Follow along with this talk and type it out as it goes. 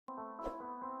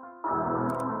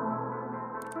James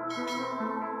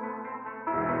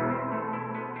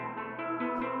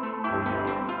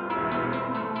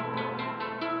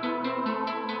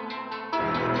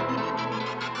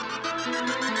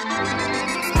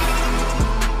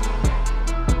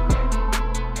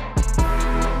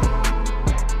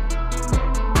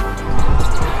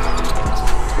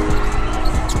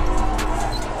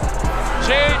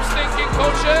thinking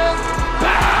motion.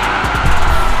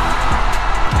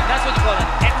 And that's what you call an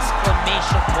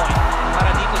exclamation point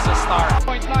para dito sa star.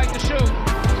 Point line to shoot.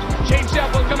 James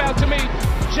Yap will come out to meet.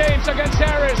 James against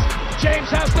Harris. James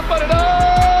has to put it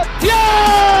up.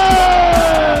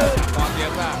 Yeah! On the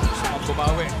attack. Gusto mong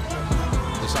bumawi.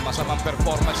 Ito sa masamang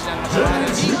performance niya.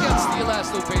 He can still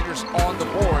has two painters on the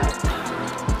board.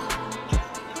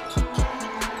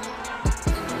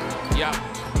 Yeah.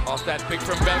 Off that pick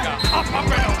from Belga. Up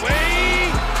and away!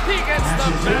 He gets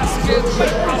the basket.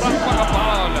 Parang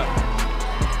kabball.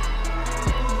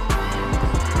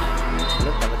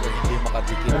 Talaga hindi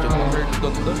makadikit yung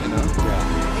Doon, you know?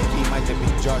 Yeah. He might have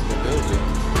been jarred a little bit.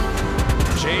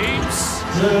 James.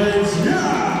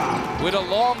 With a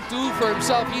long two for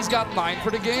himself. He's got 9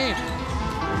 for the game.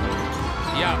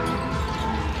 Yeah.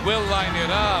 Will line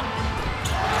it up.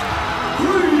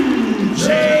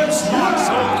 James knocks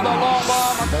home the long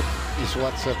bomb. That is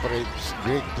what separates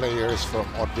great players from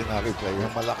ordinary players.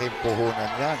 Malaking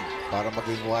puhunan yan para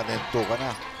maging 1 and 2 ka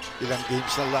na. Ilang games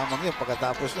na lamang yun.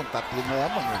 Pagkatapos ng 3 na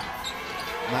lamang yun.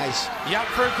 Nice. Yap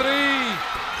for 3.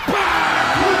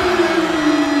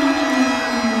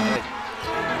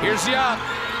 Here's Yap.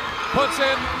 Puts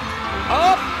it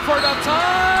up for the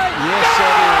tie. Yes,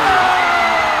 sir.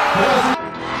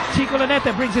 Chico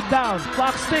Lanete brings it down.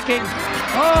 Clock's ticking.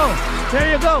 Oh,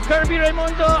 there you go. Kirby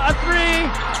Raimundo, a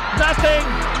 3. Nothing.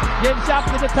 James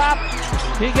Yap to the top.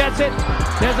 He gets it.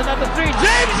 There's another 3.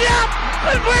 James Yap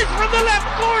converts from the left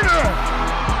corner.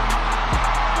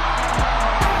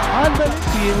 Unbelievable.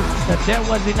 Feels that there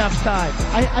was enough time.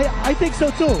 I think so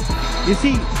too. You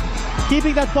see,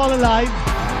 keeping that ball alive,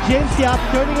 James Yap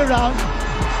turning around,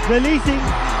 releasing,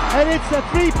 and it's a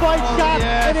 3-point shot,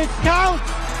 and it counts.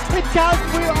 It counts.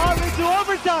 We're on into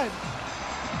overtime.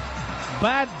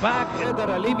 Bad back.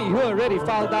 Alimi, who already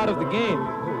fouled out of the game.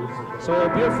 So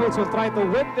Beauforts will try to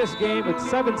win this game with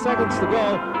 7 seconds to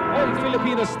go, old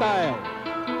Filipino style.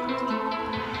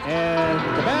 And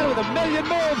the man with a million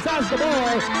moves has the ball,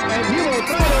 and he will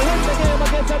try to win the game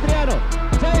against Adriano.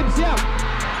 James Yap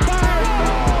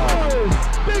fires!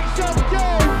 Big shot,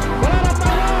 James! Wala na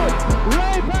foul!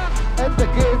 Right back! And the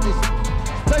game is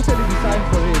specially designed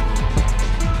for him.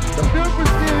 The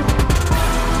Beauforts team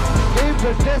gave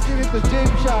their destiny to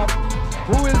James Yap,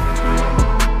 who will...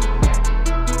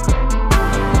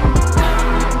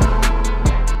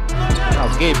 Now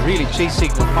Gabe really chasing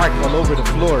Mark all over the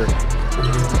floor.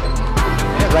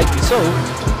 And rightly so.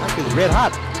 Mark is red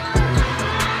hot.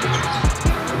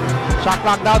 Shot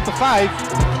clock down to 5.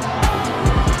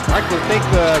 Mark will take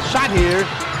the shot here.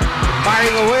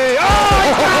 Firing away. Oh!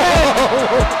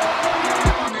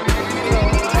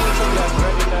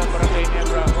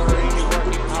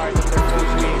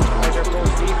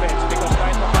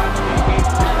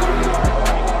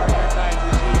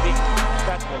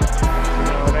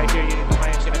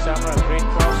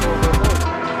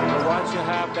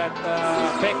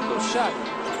 Shot.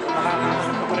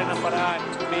 Makakahanap ko pa rin ang paraan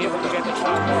to be able to get the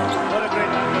shot more. What a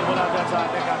great angle mula dyan sa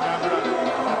ating camera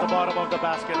at the bottom of the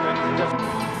basket.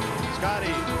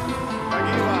 Scotty,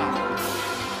 Caguioa.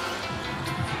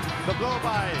 The blow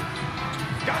by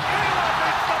Caguioa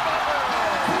makes the buzzer.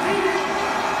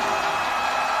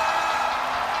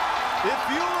 If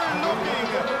you were looking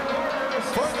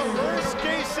for the worst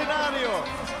case scenario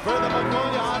for the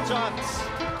Magnolia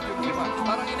Hotshots,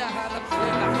 Parang hinahanap sila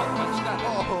yung knockout match na.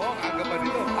 Oo, aga pa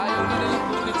dito. Ayaw na nilang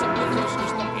tulit sa Bulls.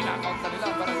 Gustong kinakaut na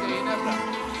nila. Parang kay Inebra.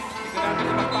 Tingnan natin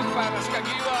yung magpangparas.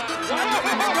 Caguioa.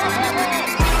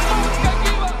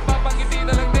 Caguioa. Papangiti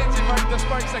na lang din si Mark the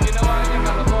Spark sa ginawa niya.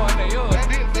 Kalokohan na yun.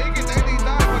 Take it.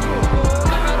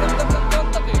 Nakaramdam ng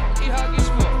contact eh. Ihagis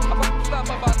mo. Kapag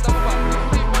napabanda mo ba?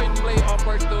 3-point play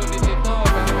opportunity to.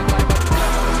 Pero may time out na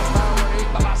para sa Power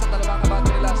 8. Babasa dalawang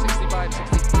kabate nila.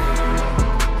 65-63.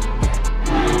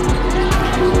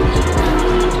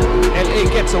 LA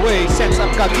gets away, sets up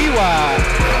Caguioa.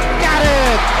 Got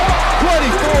it! 24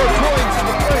 points in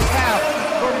the first half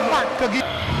for Mark Caguioa.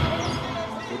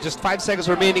 With just 5 seconds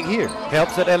remaining here.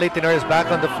 Helps that LA Tenor is back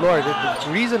on the floor.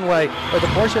 The reason why, or the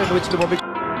portion in which the